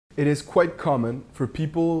It is quite common for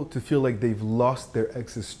people to feel like they've lost their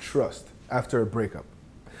ex's trust after a breakup.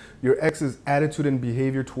 Your ex's attitude and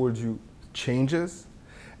behavior towards you changes,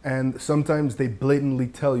 and sometimes they blatantly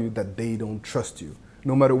tell you that they don't trust you,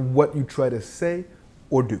 no matter what you try to say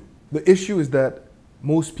or do. The issue is that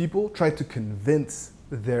most people try to convince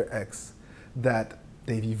their ex that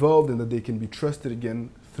they've evolved and that they can be trusted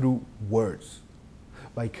again through words,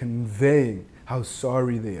 by conveying how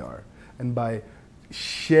sorry they are, and by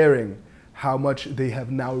sharing how much they have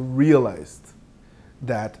now realized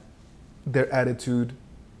that their attitude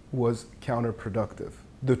was counterproductive.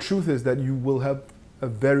 The truth is that you will have a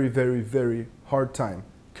very, very, very hard time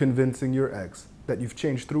convincing your ex that you've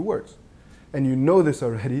changed through words. And you know this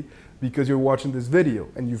already because you're watching this video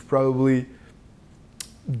and you've probably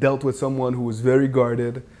dealt with someone who was very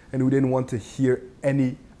guarded and who didn't want to hear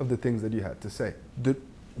any of the things that you had to say. The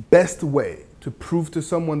best way to prove to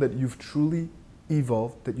someone that you've truly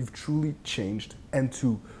evolved, that you've truly changed, and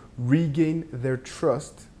to regain their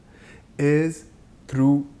trust is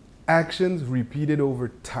through actions repeated over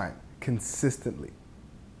time, consistently.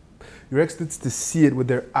 Your ex needs to see it with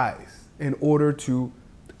their eyes in order to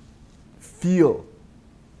feel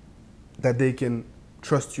that they can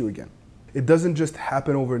trust you again. It doesn't just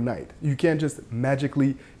happen overnight. You can't just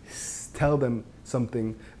magically tell them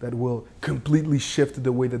something that will completely shift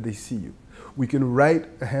the way that they see you. We can write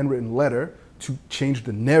a handwritten letter to change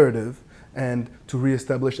the narrative and to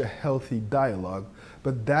reestablish a healthy dialogue,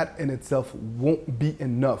 but that in itself won't be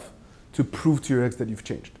enough to prove to your ex that you've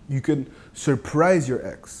changed. You can surprise your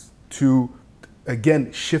ex to,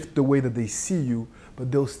 again, shift the way that they see you,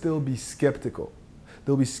 but they'll still be skeptical.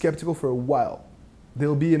 They'll be skeptical for a while.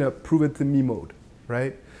 They'll be in a prove it to me mode,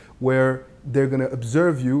 right? Where they're gonna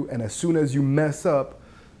observe you, and as soon as you mess up,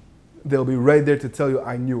 they'll be right there to tell you,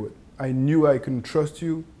 I knew it. I knew I couldn't trust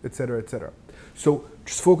you, etc., etc. So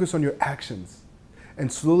just focus on your actions.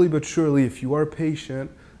 And slowly but surely, if you are patient,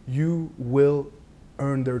 you will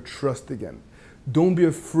earn their trust again. Don't be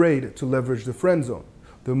afraid to leverage the friend zone.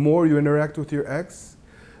 The more you interact with your ex,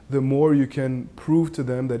 the more you can prove to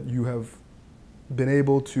them that you have been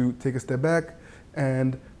able to take a step back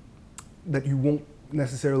and that you won't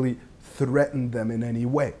necessarily threaten them in any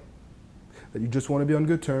way. That you just want to be on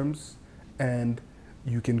good terms, and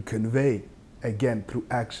you can convey, again, through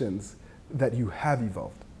actions that you have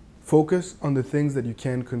evolved. Focus on the things that you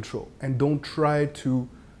can control, and don't try to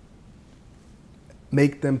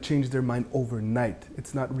make them change their mind overnight.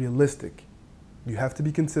 It's not realistic. You have to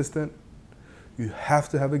be consistent, you have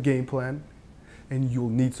to have a game plan, and you'll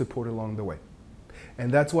need support along the way. And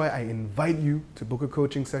that's why I invite you to book a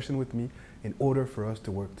coaching session with me in order for us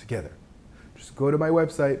to work together. Just go to my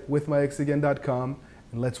website, withmyexagain.com,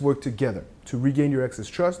 and let's work together to regain your ex's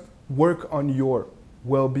trust, work on your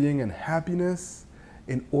well-being and happiness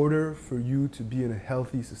in order for you to be in a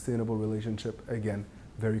healthy, sustainable relationship again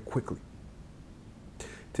very quickly.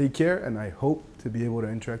 Take care, and I hope to be able to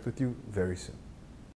interact with you very soon.